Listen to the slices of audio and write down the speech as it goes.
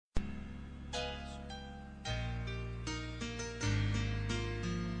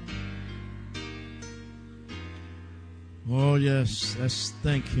Oh, yes, let's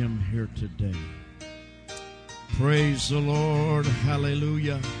thank Him here today. Praise the Lord.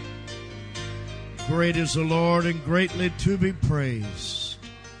 Hallelujah. Great is the Lord and greatly to be praised.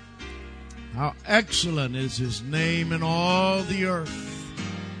 How excellent is His name in all the earth.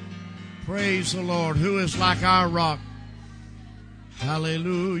 Praise the Lord. Who is like our rock?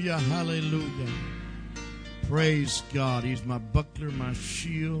 Hallelujah, hallelujah. Praise God. He's my buckler, my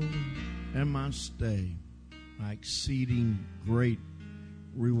shield, and my stay. My exceeding great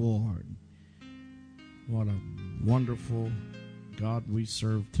reward. What a wonderful God we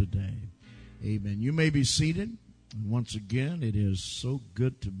serve today. Amen. You may be seated. And once again, it is so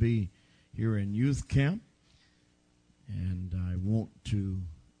good to be here in youth camp. And I want to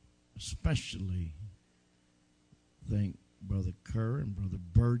especially thank Brother Kerr and Brother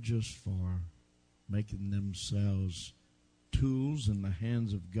Burgess for making themselves tools in the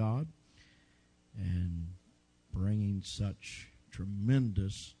hands of God and bringing such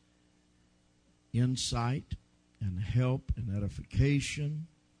tremendous insight and help and edification,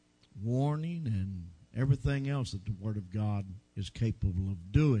 warning, and everything else that the Word of God is capable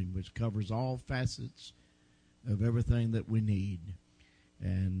of doing, which covers all facets of everything that we need.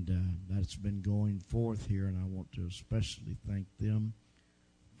 And that's been going forth here, and I want to especially thank them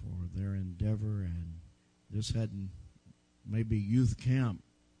for their endeavor. And this hadn't maybe youth camp,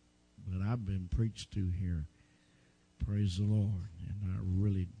 but I've been preached to here. Praise the Lord, and I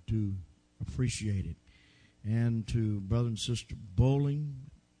really do appreciate it. And to Brother and Sister Bowling,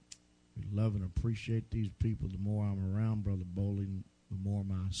 we love and appreciate these people. The more I'm around Brother Bowling, the more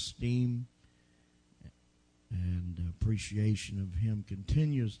my esteem and appreciation of him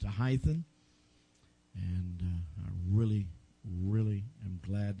continues to heighten. And I really, really am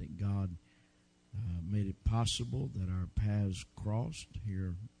glad that God made it possible that our paths crossed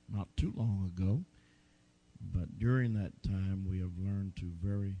here not too long ago. But during that time, we have learned to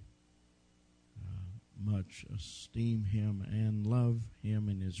very much esteem him and love him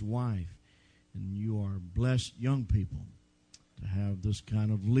and his wife. And you are blessed young people to have this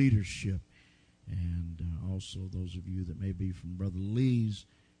kind of leadership. And also those of you that may be from Brother Lee's,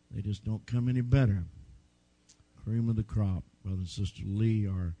 they just don't come any better. Cream of the crop. Brother and Sister Lee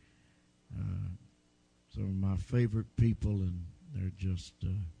are some of my favorite people, and they're just,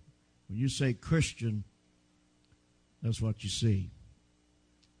 when you say Christian, that's what you see.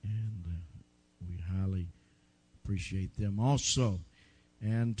 And we highly appreciate them also.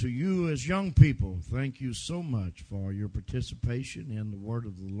 And to you as young people, thank you so much for your participation in the word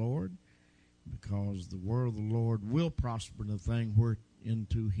of the Lord, because the word of the Lord will prosper in the thing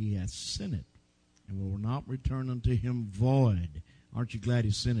whereunto he hath sent it, and will not return unto him void. Aren't you glad he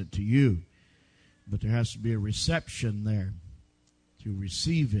sent it to you? But there has to be a reception there to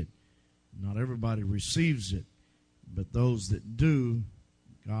receive it. Not everybody receives it, but those that do,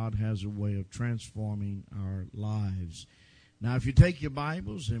 God has a way of transforming our lives. Now, if you take your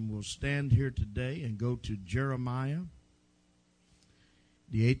Bibles, and we'll stand here today and go to Jeremiah,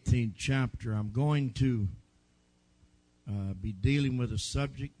 the 18th chapter. I'm going to be dealing with a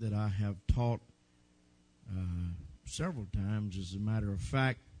subject that I have taught several times, as a matter of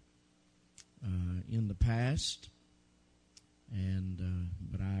fact, in the past. And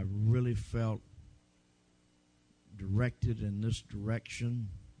but I really felt directed in this direction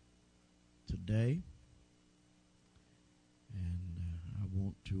today, and I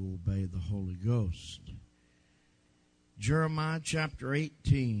want to obey the Holy Ghost. Jeremiah chapter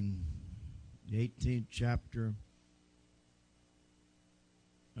 18, the 18th chapter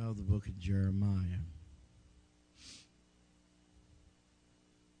of the book of Jeremiah.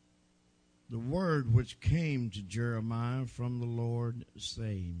 The word which came to Jeremiah from the Lord,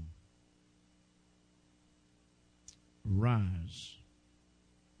 saying, Arise,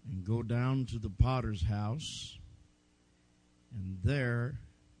 and go down to the potter's house, and there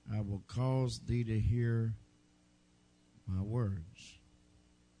I will cause thee to hear my words.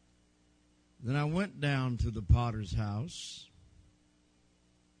 Then I went down to the potter's house,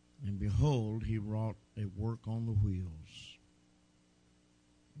 and behold, he wrought a work on the wheels.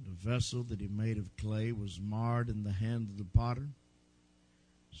 The vessel that he made of clay was marred in the hand of the potter.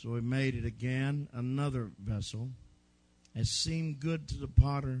 So he made it again another vessel, as seemed good to the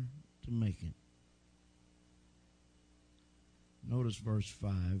potter to make it. Notice verse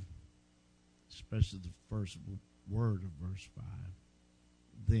 5, especially the first word of verse 5.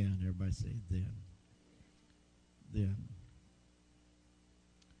 Then, everybody say then.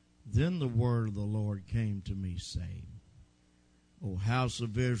 Then the word of the Lord came to me, saying, O house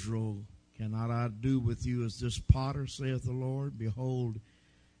of Israel, cannot I do with you as this potter, saith the Lord? Behold,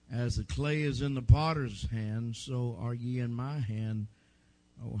 As the clay is in the potter's hand, so are ye in my hand,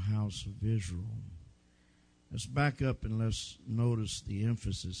 O house of Israel. Let's back up and let's notice the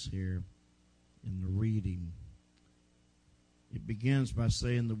emphasis here in the reading. It begins by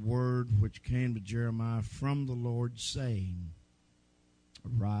saying the word which came to Jeremiah from the Lord, saying,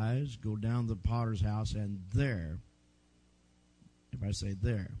 Arise, go down to the potter's house, and there, if I say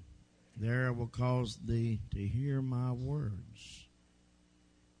there I will cause thee to hear my words.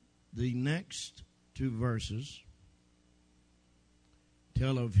 The next two verses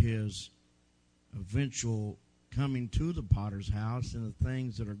tell of his eventual coming to the potter's house and the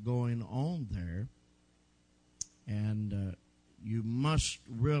things that are going on there. And you must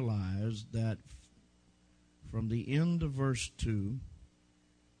realize that from the end of verse 2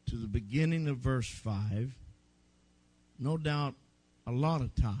 to the beginning of verse 5, no doubt a lot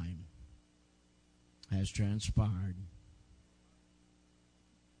of time has transpired.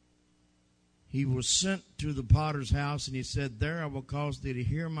 He was sent to the potter's house, and he said, There I will cause thee to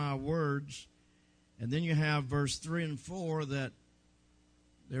hear my words. And then you have verse 3 and 4 that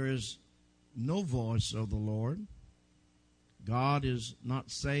there is no voice of the Lord. God is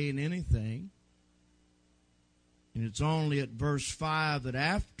not saying anything. And it's only at verse 5 that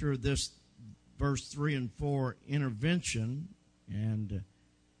after this verse 3 and 4 intervention and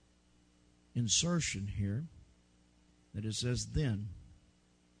insertion here, that it says, Then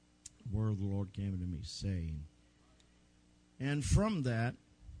the word of the Lord came unto me, saying. And from that,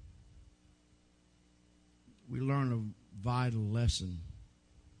 we learn a vital lesson.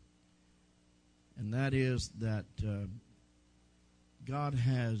 And that is that God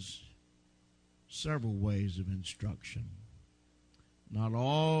has several ways of instruction. Not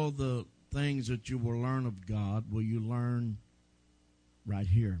all the things that you will learn of God will you learn right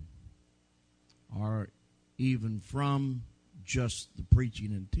here, or even from just the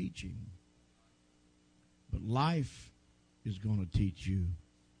preaching and teaching. But life is going to teach you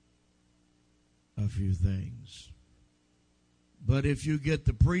a few things. But if you get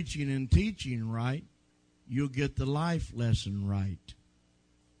the preaching and teaching right, you'll get the life lesson right.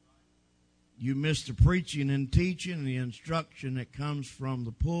 You miss the preaching and teaching and the instruction that comes from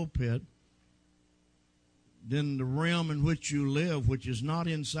the pulpit, then the realm in which you live, which is not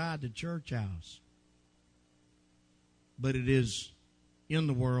inside the church house, but it is in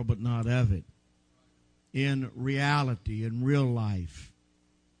the world, but not of it. In reality, in real life,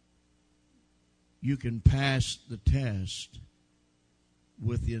 you can pass the test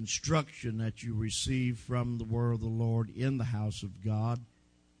with the instruction that you receive from the word of the Lord in the house of God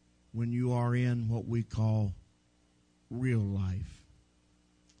when you are in what we call real life.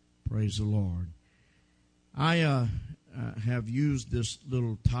 Praise the Lord. I have used this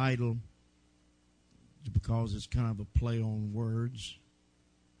little title because it's kind of a play on words.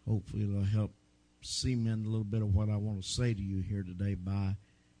 Hopefully it'll help cement a little bit of what I want to say to you here today by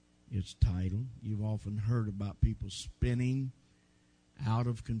its title. You've often heard about people spinning out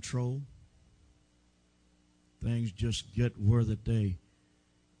of control. Things just get where that they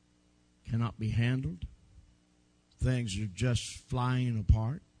cannot be handled. Things are just flying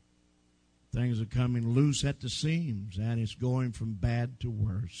apart. Things are coming loose at the seams, and it's going from bad to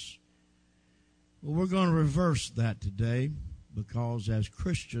worse. Well, we're going to reverse that today, because as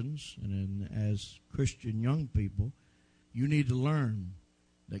Christians and as Christian young people, you need to learn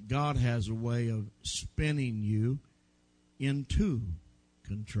that God has a way of spinning you into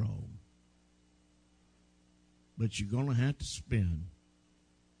control. But you're going to have to spin.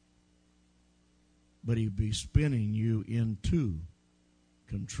 But He'll be spinning you into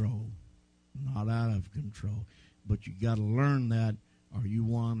control, not out of control. But you got to learn that, or you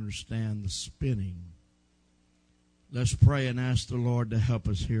won't understand the spinning. Let's pray and ask the Lord to help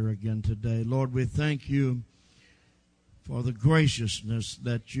us here again today. Lord, we thank you for the graciousness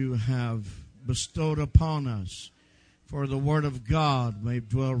that you have bestowed upon us, for the word of God may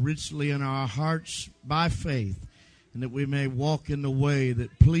dwell richly in our hearts by faith, and that we may walk in the way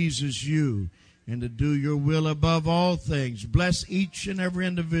that pleases you and to do your will above all things. Bless each and every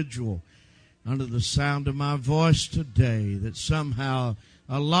individual under the sound of my voice today, that somehow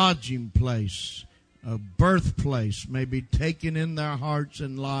a lodging place, a birthplace may be taken in their hearts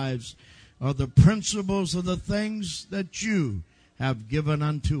and lives of the principles of the things that you have given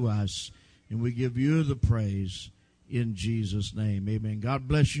unto us. And we give you the praise in Jesus' name. Amen. God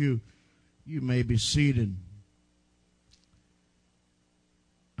bless you. You may be seated.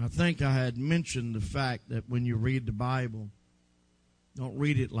 I think I had mentioned the fact that when you read the Bible, don't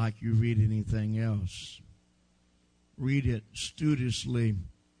read it like you read anything else. Read it studiously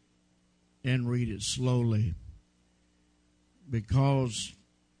and read it slowly, because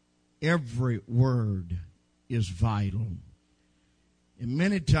every word is vital. And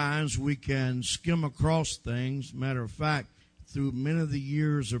many times we can skim across things. Matter of fact, through many of the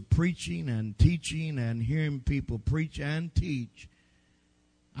years of preaching and teaching and hearing people preach and teach,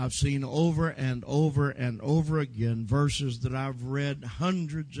 I've seen over and over and over again verses that I've read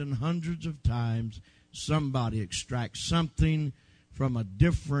hundreds and hundreds of times. Somebody extracts something from a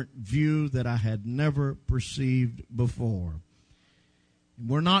different view that I had never perceived before.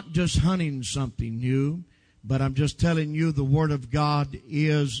 We're not just hunting something new, but I'm just telling you the Word of God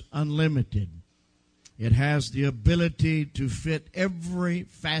is unlimited. It has the ability to fit every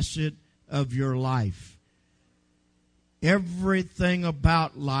facet of your life. Everything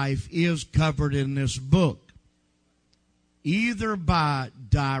about life is covered in this book, either by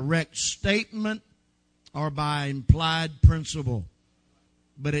direct statement or by implied principle.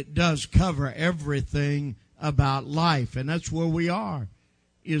 But it does cover everything about life, and that's where we are,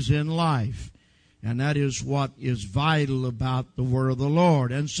 is in life. And that is what is vital about the Word of the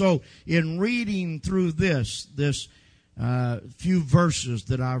Lord. And so in reading through this few verses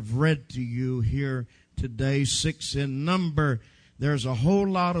that I've read to you here today, 6 in number, there's a whole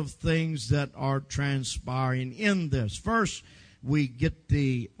lot of things that are transpiring in this. First, we get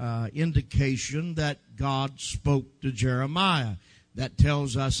the indication that God spoke to Jeremiah. That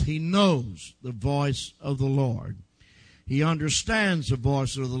tells us he knows the voice of the Lord. He understands the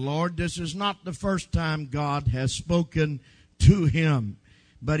voice of the Lord. This is not the first time God has spoken to him,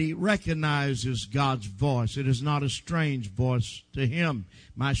 but he recognizes God's voice. It is not a strange voice to him.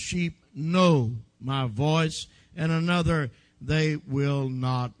 My sheep know my voice, and another they will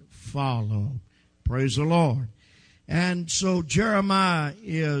not follow. Praise the Lord. And so Jeremiah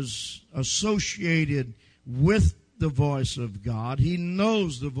is associated with the voice of God. He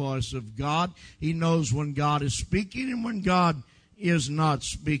knows the voice of God. He knows when God is speaking and when God is not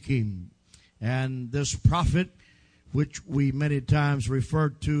speaking. And this prophet, which we many times refer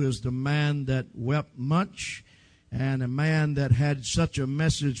to as the man that wept much, and a man that had such a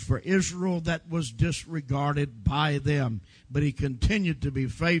message for Israel that was disregarded by them. But he continued to be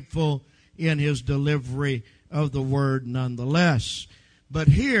faithful in his delivery of the word nonetheless. But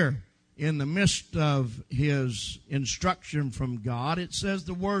here, in the midst of his instruction from God, it says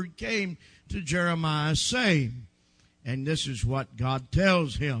the word came to Jeremiah saying, and this is what God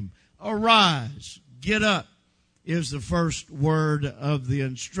tells him, arise, get up, is the first word of the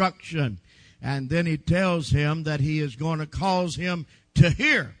instruction. And then he tells him that he is going to cause him to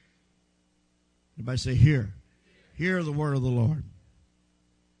hear. Everybody say hear. Hear the word of the Lord.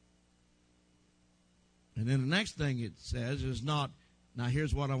 And then the next thing it says is not, now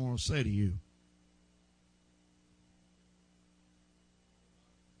here's what I want to say to you.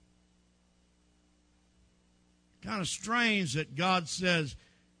 Kind of strange that God says,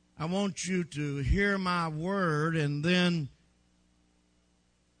 I want you to hear my word, and then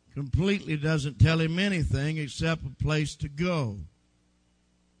completely doesn't tell him anything except a place to go.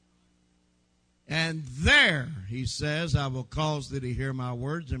 And there, he says, I will cause thee to hear my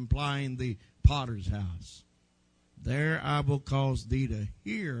words, implying the potter's house. There I will cause thee to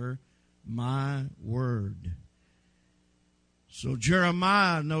hear my word. So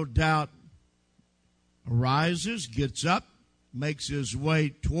Jeremiah, no doubt, arises, gets up, makes his way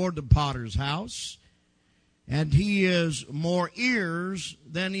toward the potter's house, and he is more ears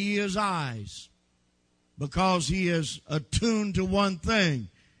than he is eyes, because he is attuned to one thing,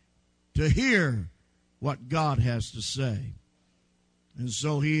 to hear what God has to say. And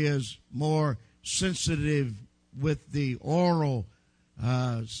so he is more sensitive with the oral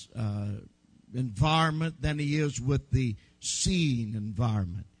environment than he is with the seeing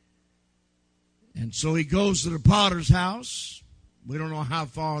environment. And so he goes to the potter's house. We don't know how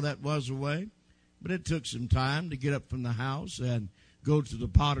far that was away, but it took some time to get up from the house and go to the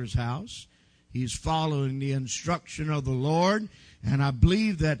potter's house. He's following the instruction of the Lord. And I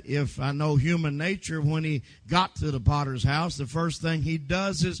believe that if I know human nature, when he got to the potter's house, the first thing he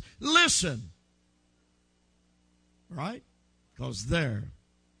does is listen. Right? Because there.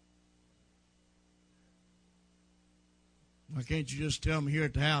 Why can't you just tell me here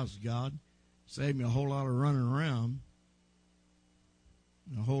at the house, God? Save me a whole lot of running around.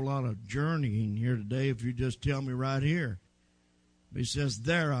 A whole lot of journeying here today if you just tell me right here. But he says,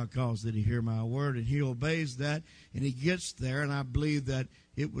 there I'll cause thee to hear my word. And he obeys that. And he gets there. And I believe that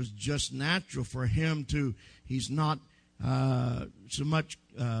it was just natural for him to, he's not so much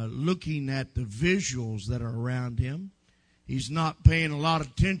looking at the visuals that are around him. He's not paying a lot of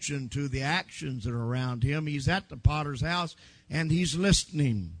attention to the actions that are around him. He's at the potter's house and he's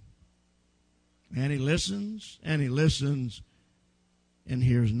listening. And he listens and he listens and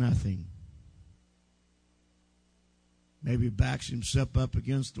hears nothing. Maybe backs himself up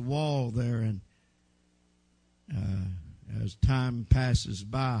against the wall there, and as time passes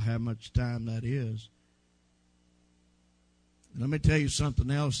by, how much time that is. Let me tell you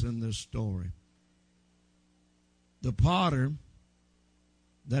something else in this story. The potter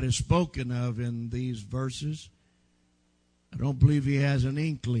that is spoken of in these verses, I don't believe he has an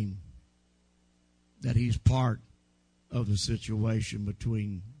inkling that he's part of the situation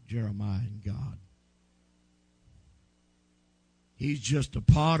between Jeremiah and God. He's just a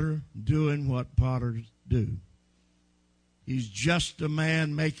potter doing what potters do. He's just a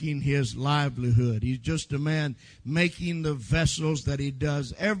man making his livelihood. He's just a man making the vessels that he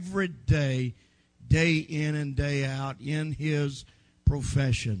does every day, day in and day out in his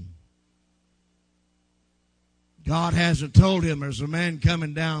profession. God hasn't told him there's a man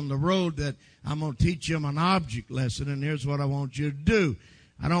coming down the road that I'm going to teach him an object lesson, and here's what I want you to do.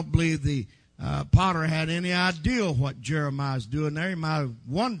 I don't believe the potter had any idea what Jeremiah's doing there. He might have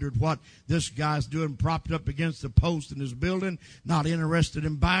wondered what this guy's doing, propped up against the post in his building, not interested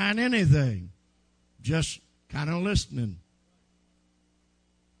in buying anything, just kind of listening.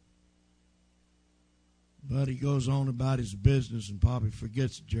 But he goes on about his business and probably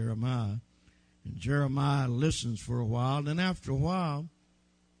forgets Jeremiah. And Jeremiah listens for a while, and then after a while,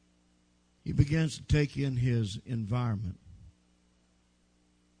 he begins to take in his environment.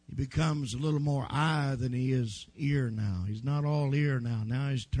 He becomes a little more eye than he is ear now. He's not all ear now. Now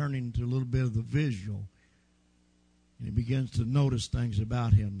he's turning to a little bit of the visual. And he begins to notice things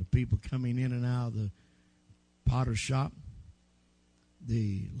about him. The people coming in and out of the potter shop.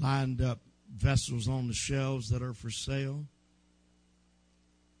 The lined up vessels on the shelves that are for sale.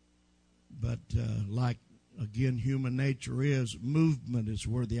 But like, again, human nature is, movement is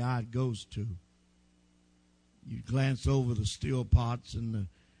where the eye goes to. You glance over the steel pots and the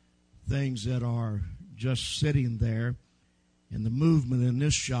things that are just sitting there, and the movement in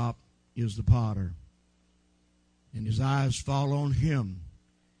this shop is the potter. And his eyes fall on him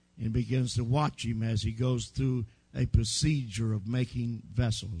and begins to watch him as he goes through a procedure of making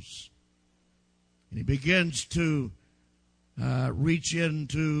vessels. And he begins to reach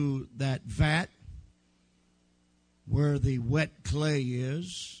into that vat where the wet clay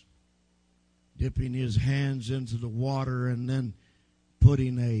is, dipping his hands into the water and then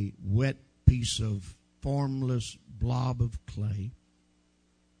putting a wet piece of formless blob of clay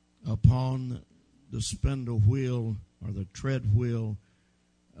upon the spindle wheel or the tread wheel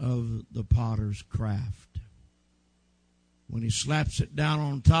of the potter's craft. When he slaps it down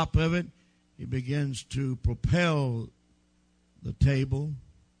on top of it, he begins to propel the table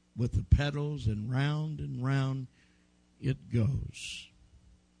with the pedals, and round it goes.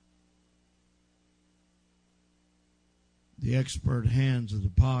 The expert hands of the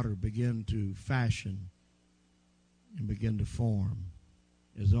potter begin to fashion and begin to form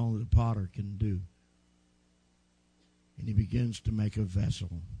as only the potter can do. And he begins to make a vessel.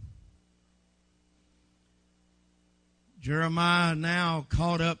 Jeremiah now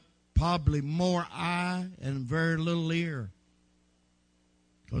caught up probably more eye and very little ear,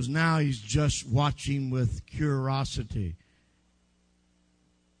 because now he's just watching with curiosity.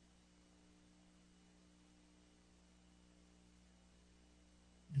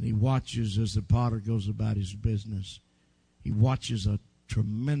 And he watches as the potter goes about his business. He watches a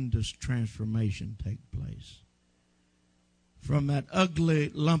tremendous transformation take place. From that ugly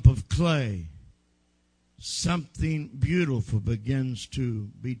lump of clay, something beautiful begins to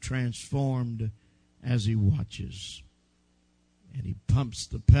be transformed as he watches. And he pumps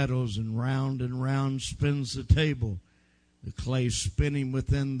the pedals, and round spins the table, the clay spinning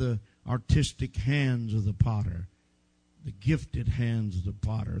within the artistic hands of the potter, the gifted hands of the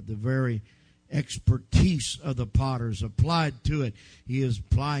potter, the very expertise of the potter is applied to it. He is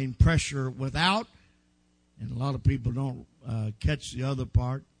applying pressure without, and a lot of people don't catch the other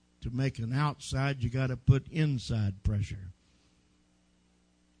part. To make an outside, you got to put inside pressure.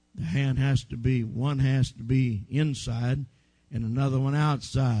 The hand has to be, one has to be inside and another one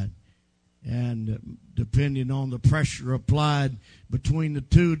outside. And depending on the pressure applied between the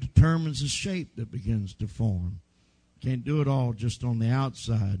two determines the shape that begins to form. Can't do it all just on the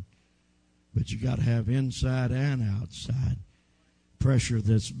outside, but you got to have inside and outside pressure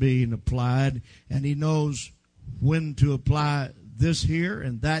that's being applied. And he knows when to apply this here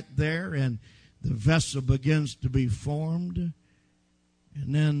and that there, and the vessel begins to be formed.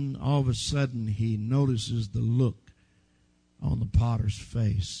 And then all of a sudden he notices the look on the potter's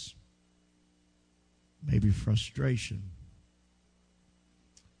face. Maybe frustration,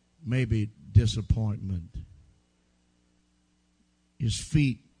 maybe disappointment. his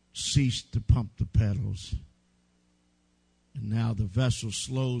feet ceased to pump the pedals. And now the vessel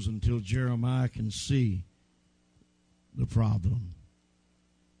slows until Jeremiah can see the problem.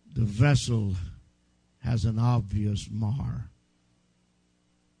 The vessel has an obvious mar.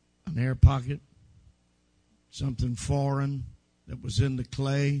 An air pocket, something foreign that was in the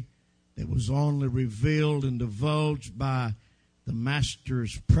clay, that was only revealed and divulged by the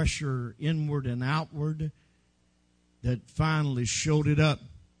master's pressure inward and outward, that finally showed it up,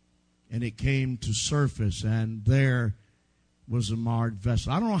 and it came to surface, and there was a marred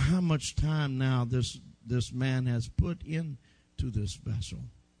vessel. I don't know how much time now this man has put into this vessel.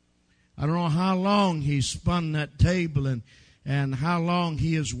 I don't know how long he spun that table and how long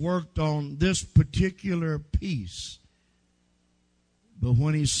he has worked on this particular piece. But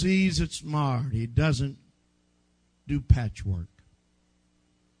when he sees it's marred, he doesn't do patchwork.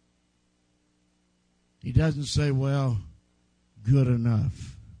 He doesn't say, well, good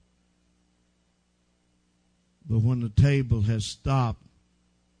enough. But when the table has stopped,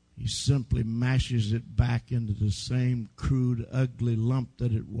 he simply mashes it back into the same crude, ugly lump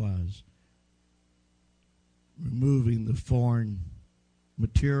that it was, removing the foreign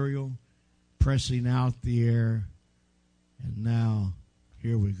material, pressing out the air, and now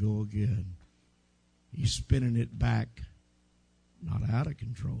here we go again. He's spinning it back, not out of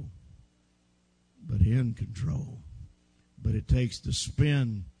control, but in control. But it takes the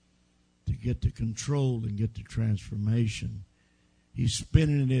spin to get the control and get the transformation. He's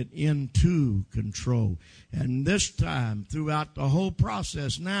spinning it into control. And this time, throughout the whole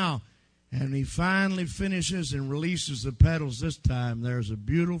process now, and he finally finishes and releases the pedals this time, there's a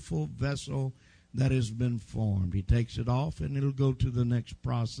beautiful vessel that has been formed. He takes it off, and it'll go to the next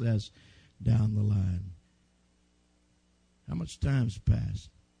process down the line. How much time's passed?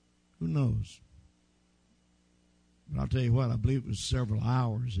 Who knows? But I'll tell you what, I believe it was several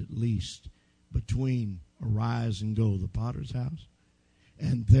hours at least between arise and go, the potter's house.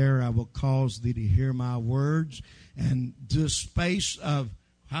 And there I will cause thee to hear my words. And this space of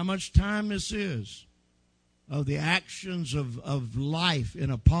how much time this is, of the actions of life in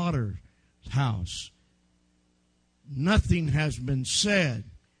a potter's house. Nothing has been said.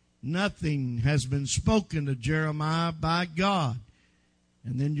 Nothing has been spoken to Jeremiah by God.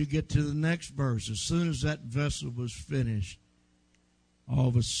 And then you get to the next verse. As soon as that vessel was finished, all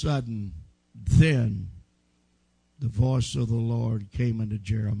of a sudden, then the voice of the Lord came unto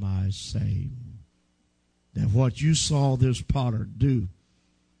Jeremiah, saying that what you saw this potter do,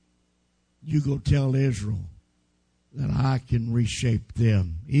 you go tell Israel that I can reshape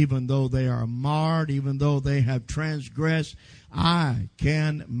them. Even though they are marred, even though they have transgressed, I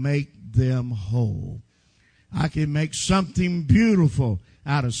can make them whole. I can make something beautiful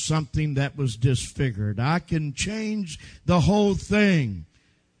out of something that was disfigured. I can change the whole thing.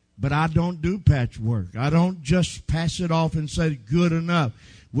 But I don't do patchwork. I don't just pass it off and say, good enough.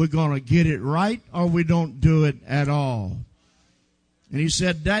 We're going to get it right, or we don't do it at all. And he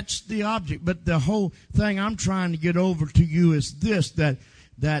said, that's the object. But the whole thing I'm trying to get over to you is this, that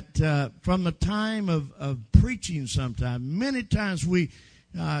from the time of preaching sometimes, many times we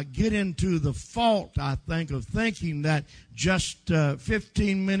get into the fault, I think, of thinking that just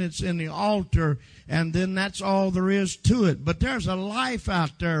 15 minutes in the altar and then that's all there is to it. But there's a life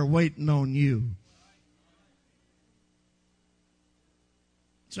out there waiting on you.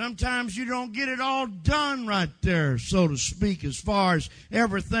 Sometimes you don't get it all done right there, so to speak, as far as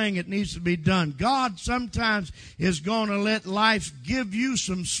everything that needs to be done. God sometimes is going to let life give you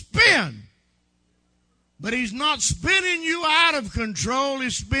some spin. But He's not spinning you out of control.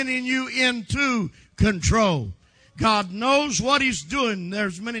 He's spinning you into control. God knows what He's doing.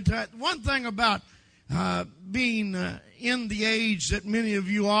 There's many times. One thing about being in the age that many of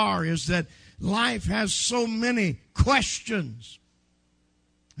you are is that life has so many questions.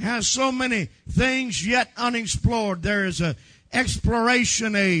 Has so many things yet unexplored. There is an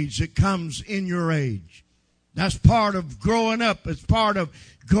exploration age that comes in your age. That's part of growing up. It's part of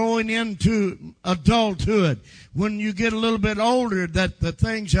going into adulthood. When you get a little bit older, that the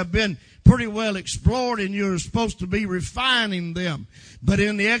things have been pretty well explored and you're supposed to be refining them. But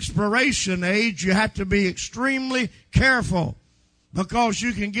in the exploration age, you have to be extremely careful because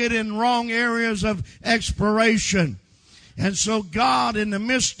you can get in wrong areas of exploration. And so God, in the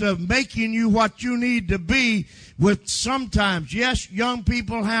midst of making you what you need to be, with sometimes, yes, young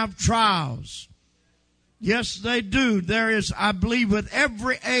people have trials. Yes, they do. There is, I believe, with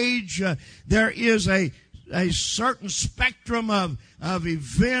every age, there is a certain spectrum of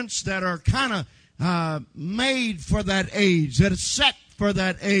events that are kind of made for that age, that is set for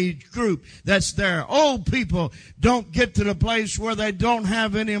that age group that's there. Old people don't get to the place where they don't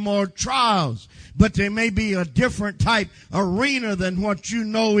have any more trials, but they may be a different type arena than what you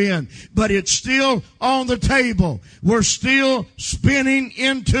know in. But it's still on the table. We're still spinning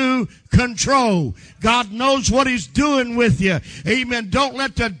into control. God knows what He's doing with you. Amen. Don't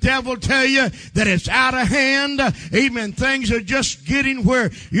let the devil tell you that it's out of hand. Amen. Things are just getting where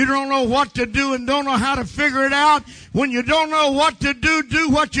you don't know what to do and don't know how to figure it out. When you don't know what to do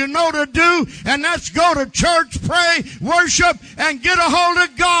what you know to do, and that's go to church, pray, worship, and get a hold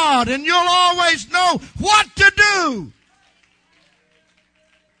of God, and you'll always know what to do.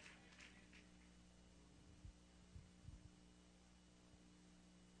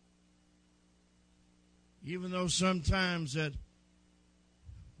 Even though sometimes that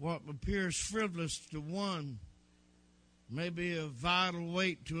what appears frivolous to one may be of vital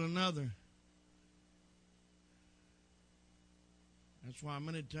weight to another. That's why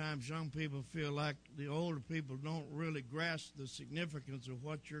many times young people feel like the older people don't really grasp the significance of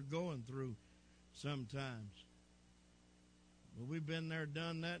what you're going through sometimes. But we've been there,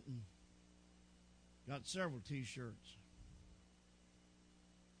 done that, and got several T-shirts.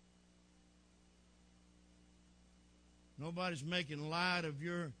 Nobody's making light of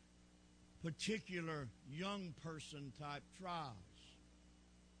your particular young person type trials.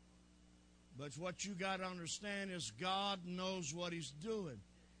 But what you got to understand is God knows what He's doing.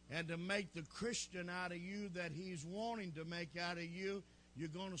 And to make the Christian out of you that He's wanting to make out of you, you're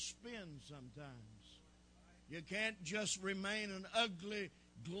going to spin sometimes. You can't just remain an ugly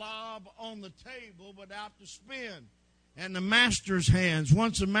glob on the table without the spin. And the master's hands,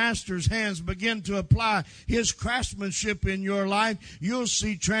 once the master's hands begin to apply his craftsmanship in your life, you'll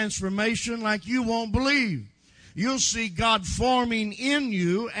see transformation like you won't believe. You'll see God forming in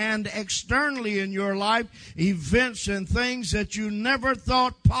you and externally in your life events and things that you never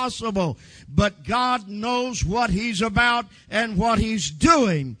thought possible. But God knows what He's about and what He's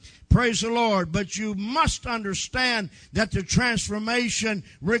doing. Praise the Lord. But you must understand that the transformation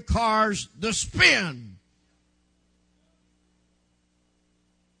requires the spin.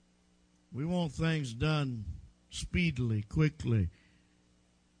 We want things done speedily, quickly.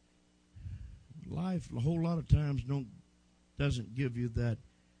 Life, a whole lot of times, doesn't give you that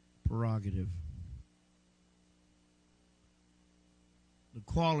prerogative. The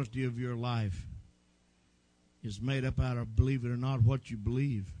quality of your life is made up out of, believe it or not, what you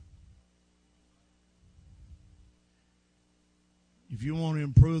believe. If you want to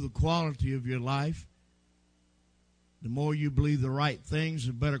improve the quality of your life, the more you believe the right things,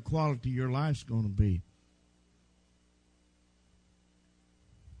 the better quality your life's going to be.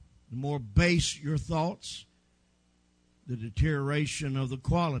 The more base your thoughts, the deterioration of the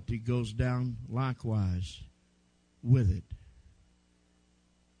quality goes down likewise with it.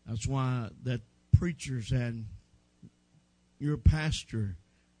 That's why that preachers and your pastor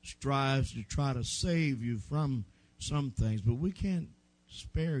strives to try to save you from some things, but we can't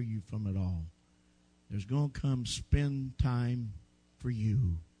spare you from it all. There's going to come spend time for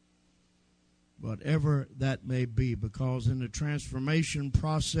you, whatever that may be, because in the transformation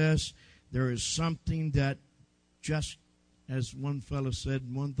process, there is something that just, as one fellow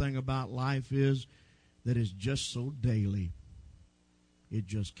said, one thing about life is that it's just so daily. It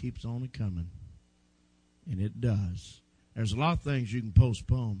just keeps on coming, and it does. There's a lot of things you can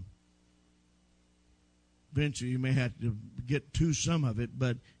postpone. Eventually, you may have to get to some of it,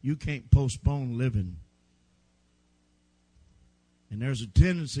 but you can't postpone living. And there's a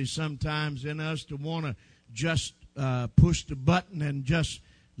tendency sometimes in us to want to just push the button and just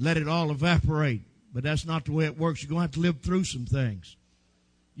let it all evaporate. But that's not the way it works. You're going to have to live through some things.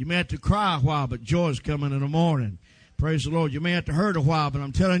 You may have to cry a while, but joy's coming in the morning. Praise the Lord. You may have to hurt a while, but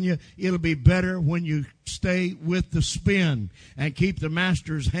I'm telling you, it'll be better when you stay with the spin and keep the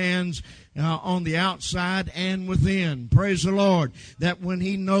master's hands on the outside and within. Praise the Lord. That when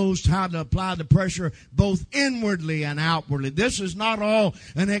He knows how to apply the pressure both inwardly and outwardly. This is not all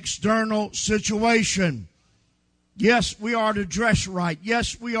an external situation. Yes, we are to dress right.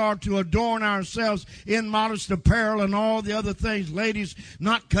 Yes, we are to adorn ourselves in modest apparel and all the other things. Ladies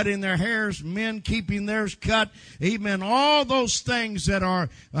not cutting their hairs, men keeping theirs cut. Amen. All those things that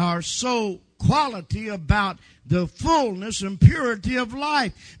are so quality about the fullness and purity of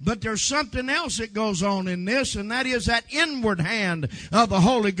life. But there's something else that goes on in this, and that is that inward hand of the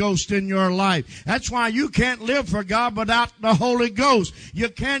Holy Ghost in your life. That's why you can't live for God without the Holy Ghost. You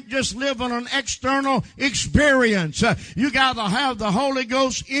can't just live on an external experience. You got to have the Holy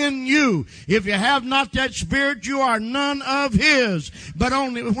Ghost in you. If you have not that Spirit, you are none of His. But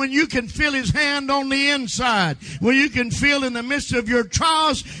only when you can feel His hand on the inside, when you can feel in the midst of your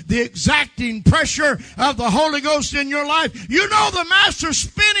trials the exacting pressure of the Holy Ghost in your life, you know the Master's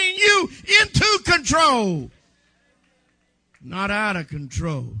spinning you into control, not out of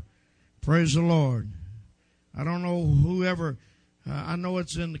control. Praise the Lord. I don't know whoever, I know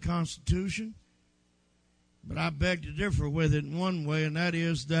it's in the Constitution, but I beg to differ with it in one way, and that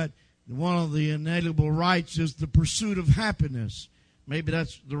is that one of the inalienable rights is the pursuit of happiness. Maybe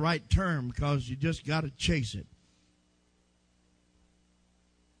that's the right term, because you just got to chase it.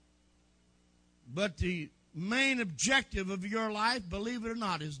 But the main objective of your life, believe it or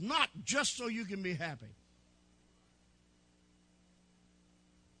not, is not just so you can be happy.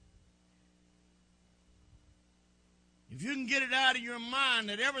 If you can get it out of your mind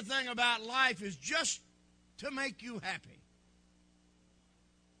that everything about life is just to make you happy.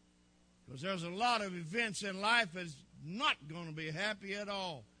 Because there's a lot of events in life that's not going to be happy at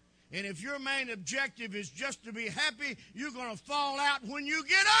all. And if your main objective is just to be happy, you're going to fall out when you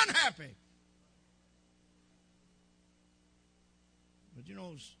get unhappy. But you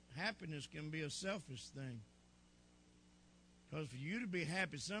know, happiness can be a selfish thing. Because for you to be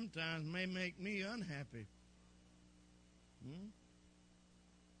happy sometimes may make me unhappy.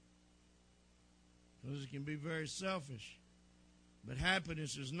 Because it can be very selfish. But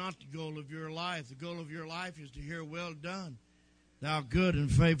happiness is not the goal of your life. The goal of your life is to hear, "Well done, thou good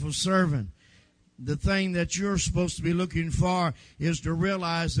and faithful servant." The thing that you're supposed to be looking for is to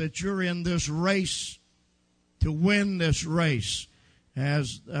realize that you're in this race to win this race.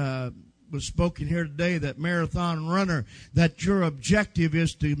 As was spoken here today, that marathon runner, that your objective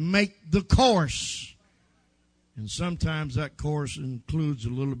is to make the course. And sometimes that course includes a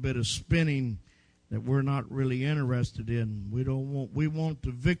little bit of spinning that we're not really interested in. We want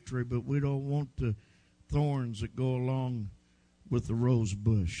the victory, but we don't want the thorns that go along with the rose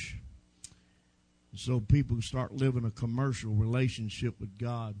bush. So people start living a commercial relationship with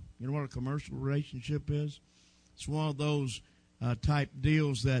God. You know what a commercial relationship is? It's one of those type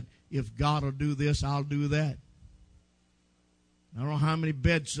deals that if God will do this, I'll do that. I don't know how many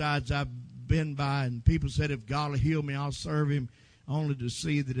bedsides I've been by, and people said, if God will heal me, I'll serve Him, only to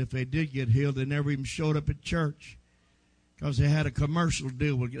see that if they did get healed, they never even showed up at church because they had a commercial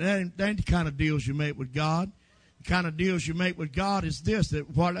deal with God. That ain't the kind of deals you make with God. The kind of deals you make with God is this,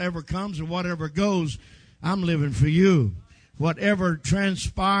 that whatever comes and whatever goes, I'm living for you. Whatever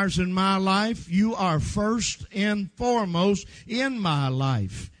transpires in my life, you are first and foremost in my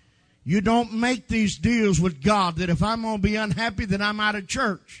life. You don't make these deals with God that if I'm going to be unhappy, then I'm out of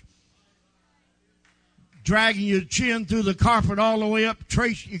church. Dragging your chin through the carpet all the way up,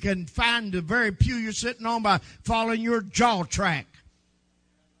 trace, you can find the very pew you're sitting on by following your jaw track.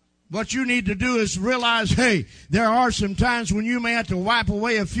 What you need to do is realize, hey, there are some times when you may have to wipe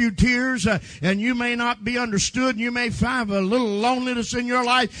away a few tears, and you may not be understood, and you may find a little loneliness in your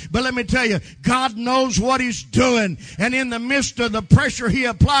life. But let me tell you, God knows what He's doing. And in the midst of the pressure He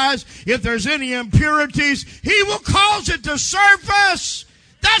applies, if there's any impurities, He will cause it to surface.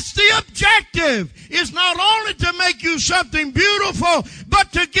 That's the objective. It's not only to make you something beautiful,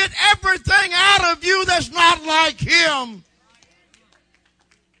 but to get everything out of you that's not like Him.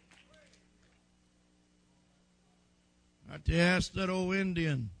 I asked that old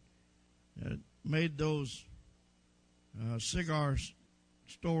Indian that made those cigar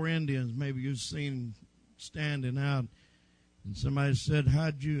store Indians. Maybe you've seen standing out. And somebody said,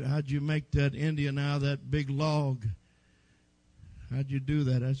 how'd you make that Indian out of that big log? How'd you do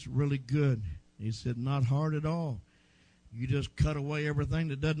that? That's really good. He said, not hard at all. You just cut away everything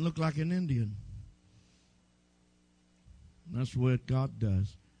that doesn't look like an Indian. And that's what God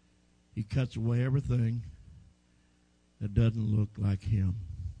does. He cuts away everything that doesn't look like Him.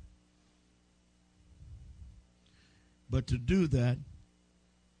 But to do that,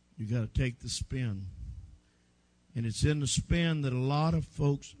 you got to take the spin. And it's in the spin that a lot of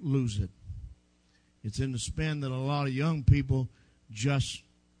folks lose it. It's in the spin that a lot of young people just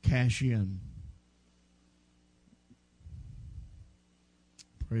cash in.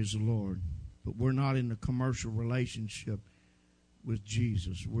 Praise the Lord. But we're not in a commercial relationship with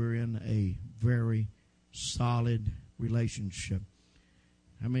Jesus. We're in a very solid relationship.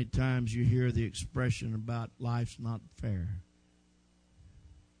 How many times you hear the expression about life's not fair?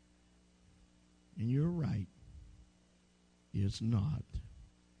 And you're right. It's not.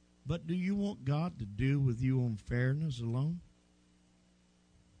 But do you want God to deal with you on fairness alone?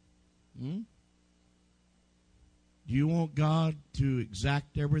 Do you want God to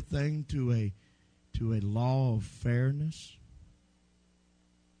exact everything to a law of fairness?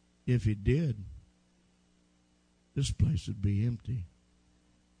 If He did, this place would be empty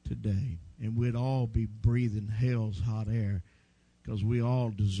today, and we'd all be breathing hell's hot air because we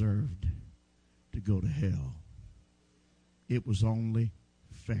all deserved to go to hell. It was only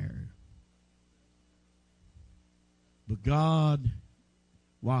fair. But God,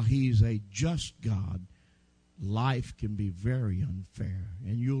 while He's a just God, life can be very unfair,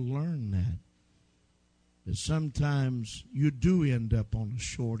 and you'll learn that sometimes you do end up on the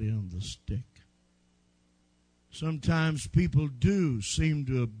short end of the stick. Sometimes people do seem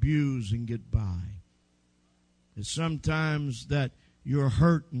to abuse and get by. And sometimes that you're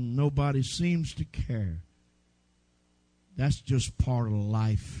hurt and nobody seems to care. That's just part of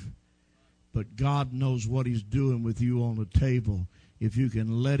life. But God knows what He's doing with you on the table. If you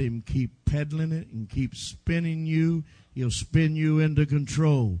can let Him keep peddling it and keep spinning you, He'll spin you into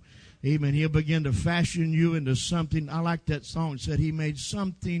control. Amen. He'll begin to fashion you into something. I like that song. It said, He made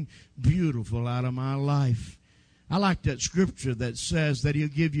something beautiful out of my life. I like that scripture that says that He'll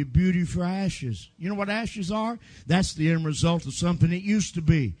give you beauty for ashes. You know what ashes are? That's the end result of something it used to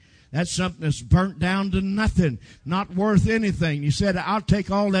be. That's something that's burnt down to nothing, not worth anything. You said, I'll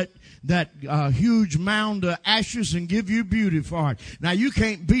take all that huge mound of ashes and give you beauty for it. Now, you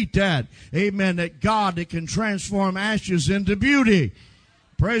can't beat that. Amen. That God that can transform ashes into beauty.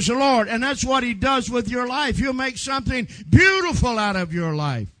 Praise the Lord. And that's what He does with your life. He'll make something beautiful out of your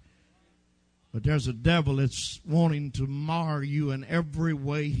life. But there's a devil that's wanting to mar you in every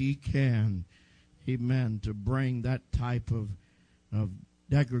way he can. Amen. To bring that type of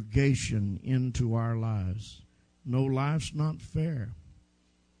degradation into our lives. No, life's not fair.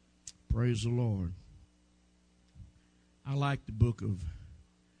 Praise the Lord. I like the book of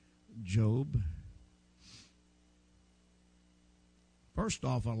Job. First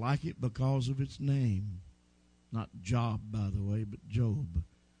off, I like it because of its name. Not Job, by the way, but Job.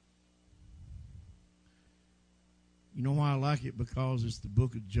 You know why I like it? Because it's the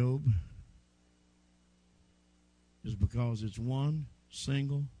book of Job. It's because it's one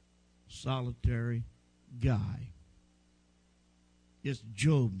single, solitary guy. It's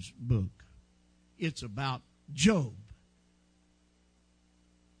Job's book. It's about Job.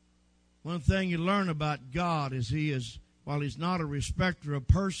 One thing you learn about God is He is, while He's not a respecter of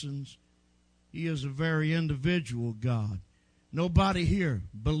persons, He is a very individual God. Nobody here,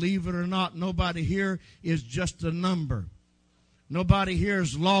 believe it or not, nobody here is just a number. Nobody here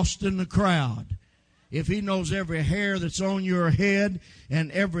is lost in the crowd. If He knows every hair that's on your head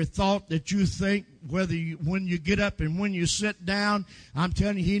and every thought that you think, when you get up and when you sit down, I'm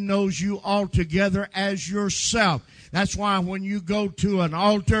telling you, He knows you altogether as yourself. That's why when you go to an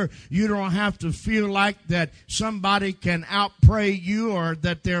altar, you don't have to feel like that somebody can outpray you or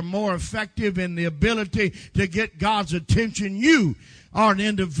that they're more effective in the ability to get God's attention. You are an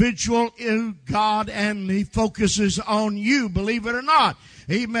individual in God, and He focuses on you, believe it or not.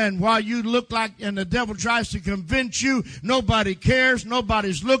 Amen. While you look like, and the devil tries to convince you, nobody cares,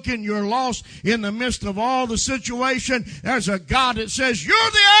 nobody's looking, you're lost in the midst of all the situation. There's a God that says, you're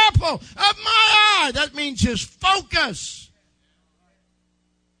the apple of my eye. That means His focus.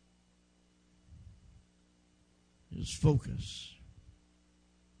 His focus.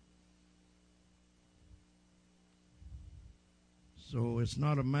 So it's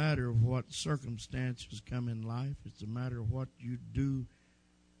not a matter of what circumstances come in life. It's a matter of what you do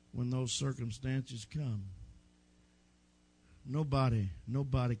when those circumstances come. Nobody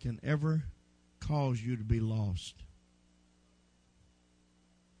can ever cause you to be lost,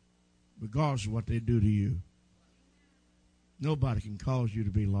 regardless of what they do to you. Nobody can cause you to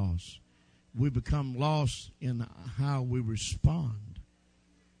be lost. We become lost in how we respond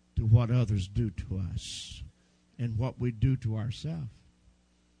to what others do to us and what we do to ourselves.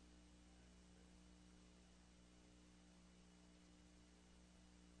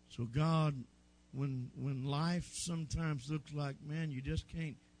 So God, when life sometimes looks like, man, you just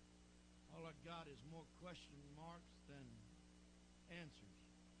can't, all I got is more question marks than answers.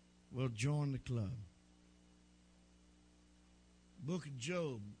 Well, join the club. Book of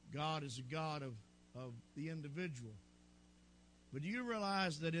Job, God is a God of the individual. But do you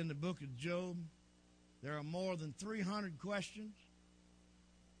realize that in the book of Job, there are more than 300 questions?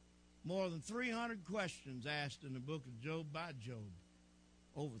 More than 300 questions asked in the book of Job by Job.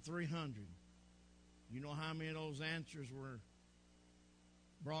 Over 300. You know how many of those answers were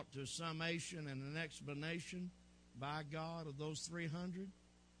brought to a summation and an explanation? by God of those 300?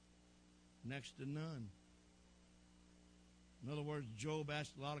 Next to none. In other words, Job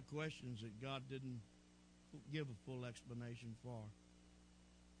asked a lot of questions that God didn't give a full explanation for.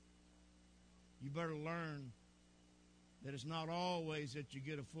 You better learn that it's not always that you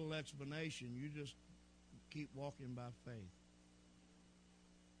get a full explanation. You just keep walking by faith.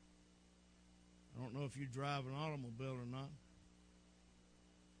 I don't know if you drive an automobile or not,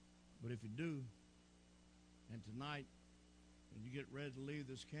 but if you do, and tonight, when you get ready to leave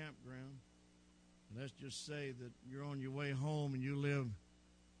this campground, let's just say that you're on your way home and you live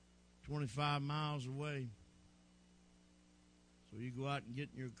 25 miles away. So you go out and get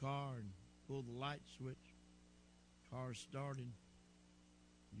in your car and pull the light switch. Car's started.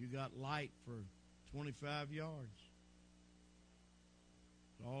 You got light for 25 yards.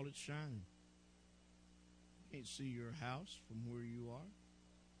 That's all it's shining. You can't see your house from where you are.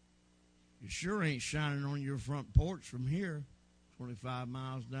 You sure ain't shining on your front porch from here, 25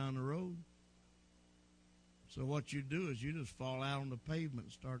 miles down the road. So what you do is you just fall out on the pavement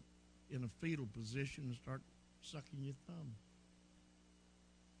and start in a fetal position and start sucking your thumb.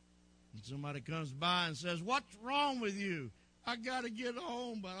 And somebody comes by and says, "What's wrong with you?" "I got to get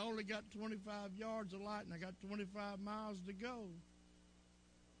home, but I only got 25 yards of light and I got 25 miles to go."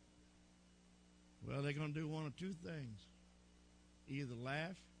 Well, they're going to do one of two things. Either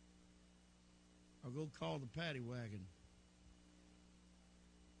laugh or go call the paddy wagon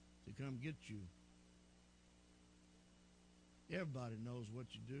to come get you. Everybody knows what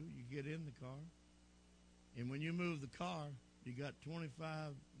you do. You get in the car, and when you move the car, you got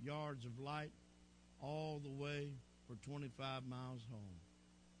 25 yards of light all the way for 25 miles home.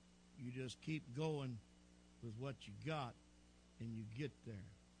 You just keep going with what you got, and you get there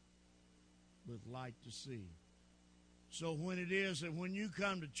with light to see. So when it is that when you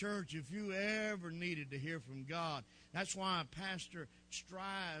come to church, if you ever needed to hear from God, that's why a pastor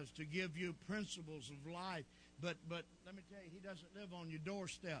strives to give you principles of life. But let me tell you, he doesn't live on your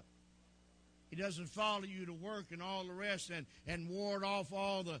doorstep. He doesn't follow you to work and all the rest and ward off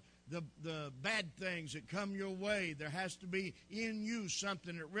all the bad things that come your way. There has to be in you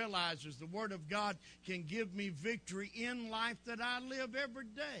something that realizes the Word of God can give me victory in life that I live every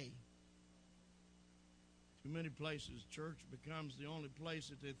day. Too many places, church becomes the only place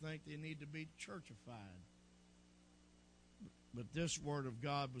that they think they need to be churchified. But this Word of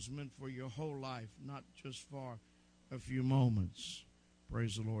God was meant for your whole life, not just for a few moments.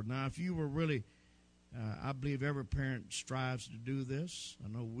 Praise the Lord. Now, if you were really, I believe every parent strives to do this. I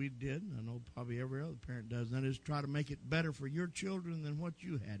know we did. I know probably every other parent does. And that is try to make it better for your children than what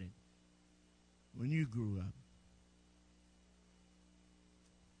you had it when you grew up.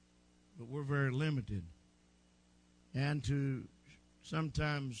 But we're very limited. And to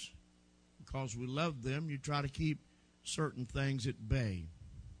sometimes, because we love them, you try to keep certain things at bay.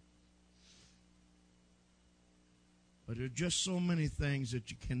 But there are just so many things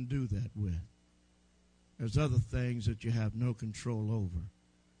that you can do that with. There's other things that you have no control over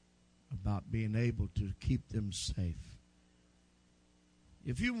about being able to keep them safe.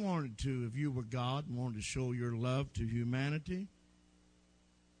 If you wanted to, if you were God and wanted to show your love to humanity,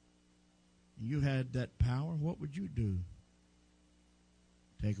 and you had that power, what would you do?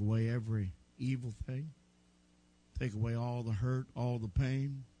 Take away every evil thing? Take away all the hurt, all the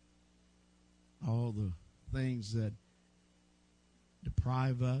pain, all the things that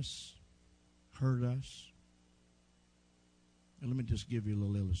deprive us, hurt us? And let me just give you a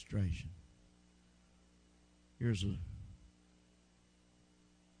little illustration. Here's a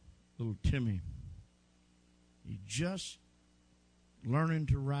little Timmy. He just learning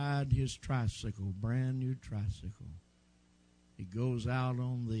to ride his tricycle, brand new tricycle. He goes out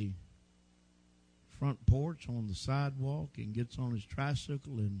on the front porch on the sidewalk and gets on his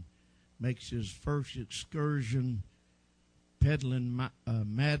tricycle and makes his first excursion pedaling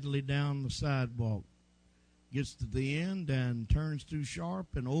madly down the sidewalk. Gets to the end and turns too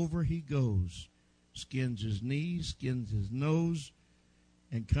sharp and over he goes. Skins his knees, skins his nose,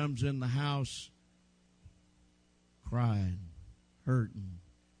 and comes in the house crying, hurting.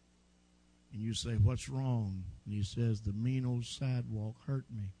 And you say, "What's wrong?" And he says, "The mean old sidewalk hurt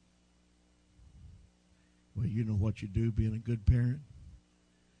me." Well, you know what you do being a good parent?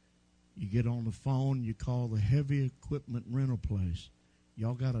 You get on the phone, you call the heavy equipment rental place.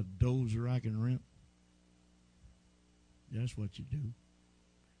 "Y'all got a dozer I can rent?" That's what you do.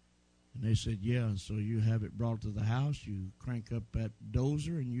 And they said, "Yeah." And so you have it brought to the house, you crank up that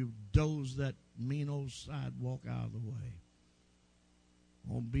dozer, and you doze that mean old sidewalk out of the way.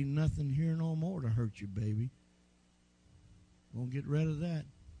 Won't be nothing here no more to hurt you, baby. Won't get rid of that.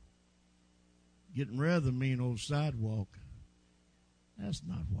 getting rid of the mean old sidewalk. That's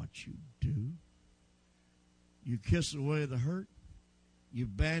not what you do. You kiss away the hurt, you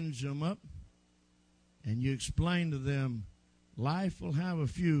bandage them up, and you explain to them life will have a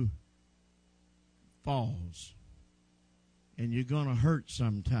few falls, and you're going to hurt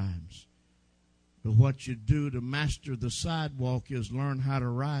sometimes. But what you do to master the sidewalk is learn how to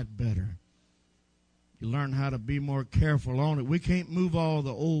ride better. You learn how to be more careful on it. We can't move all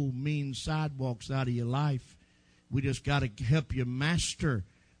the old mean sidewalks out of your life. We just got to help you master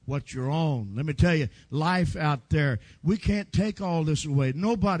what you're on. Let me tell you, life out there, we can't take all this away.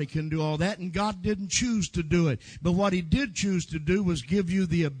 Nobody can do all that, and God didn't choose to do it. But what He did choose to do was give you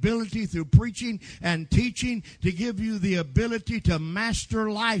the ability through preaching and teaching to give you the ability to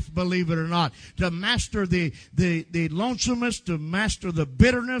master life, believe it or not. To master the lonesomeness, to master the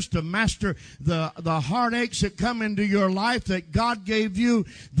bitterness, to master the heartaches that come into your life, that God gave you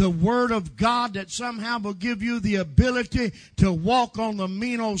the Word of God that somehow will give you the ability to walk on the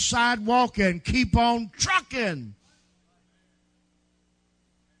mean old sidewalk and keep on trucking.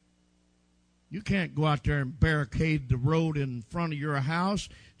 You can't go out there and barricade the road in front of your house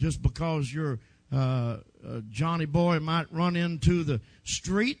just because your Johnny boy might run into the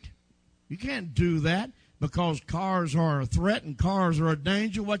street. You can't do that because cars are a threat and cars are a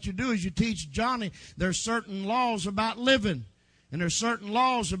danger. What you do is you teach Johnny there's certain laws about living. And there's certain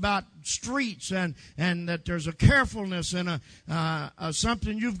laws about streets, and that there's a carefulness and a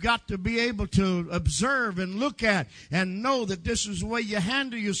something you've got to be able to observe and look at and know that this is the way you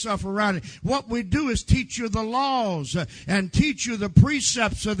handle yourself around it. What we do is teach you the laws and teach you the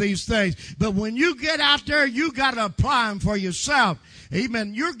precepts of these things. But when you get out there, you got to apply them for yourself.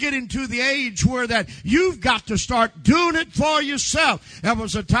 Amen. You're getting to the age where that you've got to start doing it for yourself. There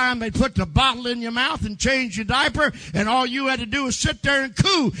was a time they put the bottle in your mouth and changed your diaper, and all you had to do was sit there and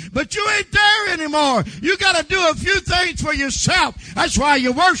coo. But you ain't there anymore. You got to do a few things for yourself. That's why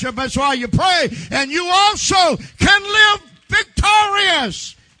you worship. That's why you pray. And you also can live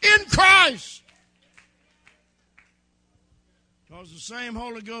victorious in Christ. Because the same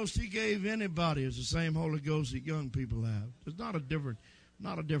Holy Ghost He gave anybody is the same Holy Ghost that young people have. It's not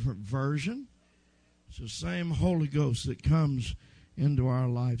a different version. It's the same Holy Ghost that comes into our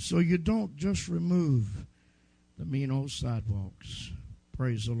lives. So you don't just remove the mean old sidewalks.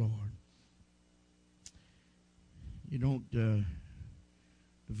 Praise the Lord. You don't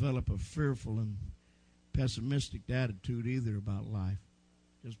develop a fearful and pessimistic attitude either about life.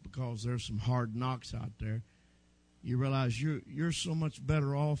 Just because there's some hard knocks out there, you realize you're so much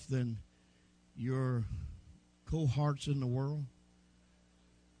better off than your cohorts in the world.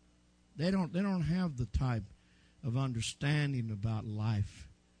 They don't have the type of understanding about life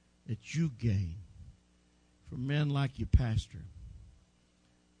that you gain from men like your pastor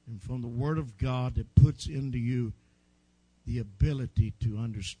and from the Word of God that puts into you the ability to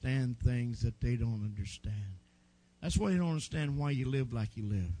understand things that they don't understand. That's why you don't understand why you live like you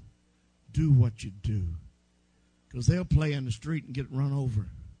live. Do what you do. Because they'll play in the street and get run over.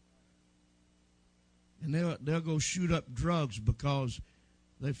 And they'll go shoot up drugs because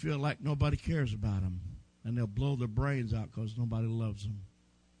they feel like nobody cares about them. And they'll blow their brains out because nobody loves them.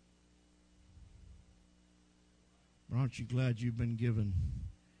 But aren't you glad you've been given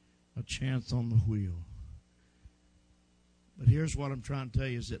a chance on the wheel? But here's what I'm trying to tell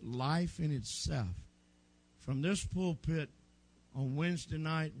you is that life in itself, from this pulpit on Wednesday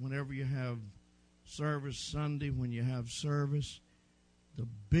night, whenever you have service, Sunday when you have service, the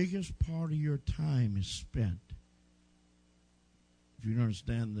biggest part of your time is spent, if you don't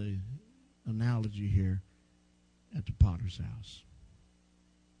understand the analogy here, at the potter's house.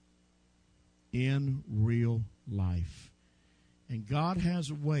 In real life. And God has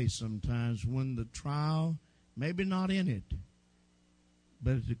a way sometimes when the trial, maybe not in it,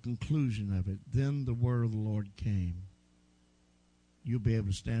 but at the conclusion of it, then the word of the Lord came. You'll be able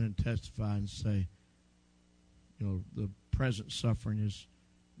to stand and testify and say, you know, the present suffering is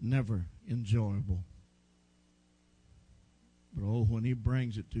never enjoyable. But oh, when He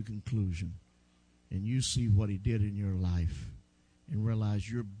brings it to conclusion and you see what He did in your life and realize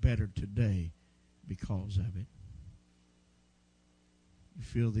you're better today because of it. You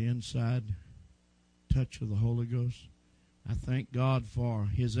feel the inside touch of the Holy Ghost. I thank God for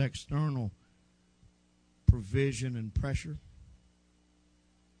His external provision and pressure.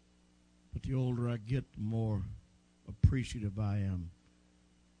 But the older I get, the more appreciative I am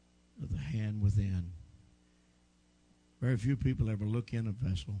of the hand within. Very few people ever look in a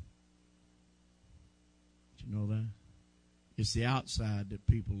vessel. Did you know that? It's the outside that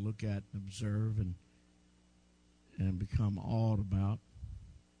people look at and observe and become awed about.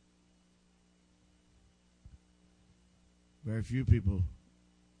 Very few people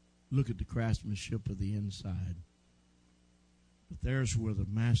look at the craftsmanship of the inside. But there's where the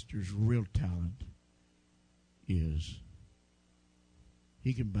master's real talent is.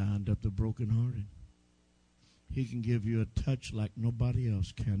 He can bind up the brokenhearted. He can give you a touch like nobody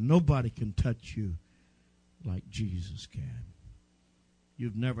else can. Nobody can touch you like Jesus can.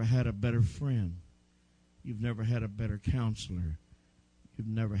 You've never had a better friend. You've never had a better counselor. You've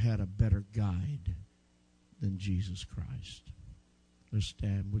never had a better guide than Jesus Christ. Let's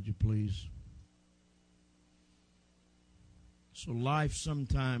stand, would you please? So life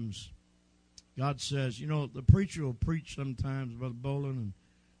sometimes, God says, you know, the preacher will preach sometimes, Brother Bolin and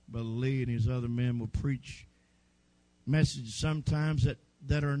Brother Lee and these other men will preach messages sometimes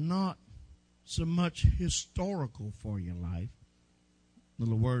that are not so much historical for your life. In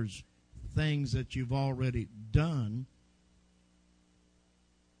other words, things that you've already done,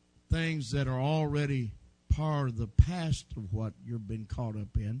 things that are already part of the past of what you've been caught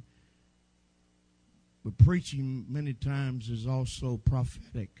up in. But preaching many times is also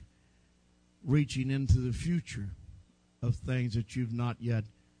prophetic, reaching into the future of things that you've not yet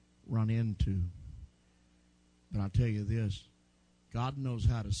run into. But I'll tell you this, God knows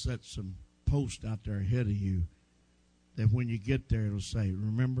how to set some posts out there ahead of you that when you get there, it'll say,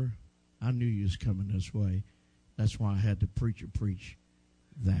 remember, I knew you was coming this way. That's why I had the preacher preach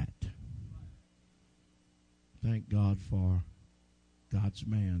that. Thank God for God's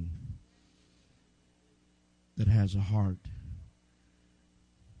man that has a heart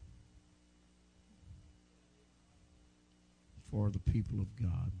for the people of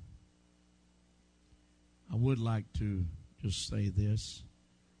God. I would like to just say this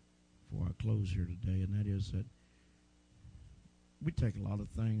before I close here today, and that is that we take a lot of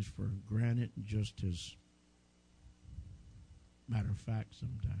things for granted, just as matter of fact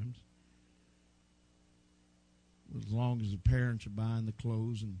sometimes. As long as the parents are buying the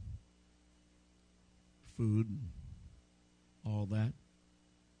clothes and food and all that.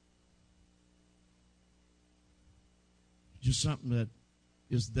 Just something that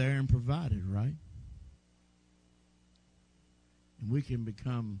is there and provided, right? And we can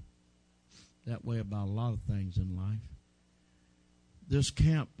become that way about a lot of things in life. This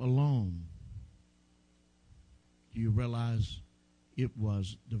camp alone, do you realize it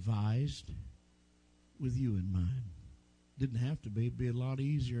was devised with you in mind? Didn't have to be. It'd be a lot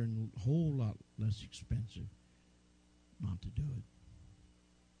easier and a whole lot less expensive not to do it.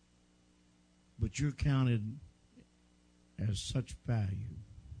 But you're counted as such value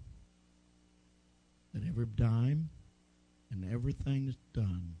that every dime and everything that's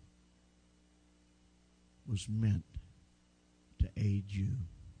done was meant to aid you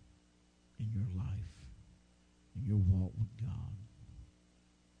in your life, in your walk with God.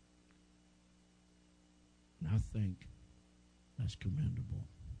 And I think that's commendable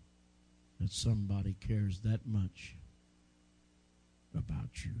that somebody cares that much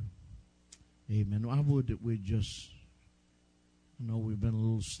about you. Amen. I would that we just, I know we've been a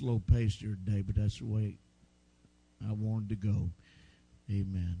little slow-paced here today, but that's the way I wanted to go.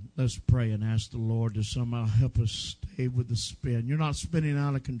 Amen. Let's pray and ask the Lord to somehow help us stay with the spin. You're not spinning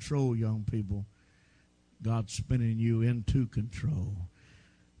out of control, young people. God's spinning you into control.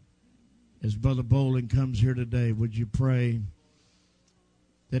 As Brother Bolin comes here today, would you pray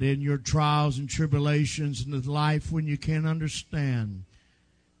that in your trials and tribulations in the life when you can't understand,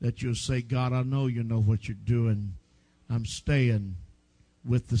 that you'll say, God, I know you know what you're doing. I'm staying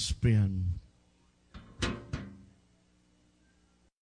with the spin.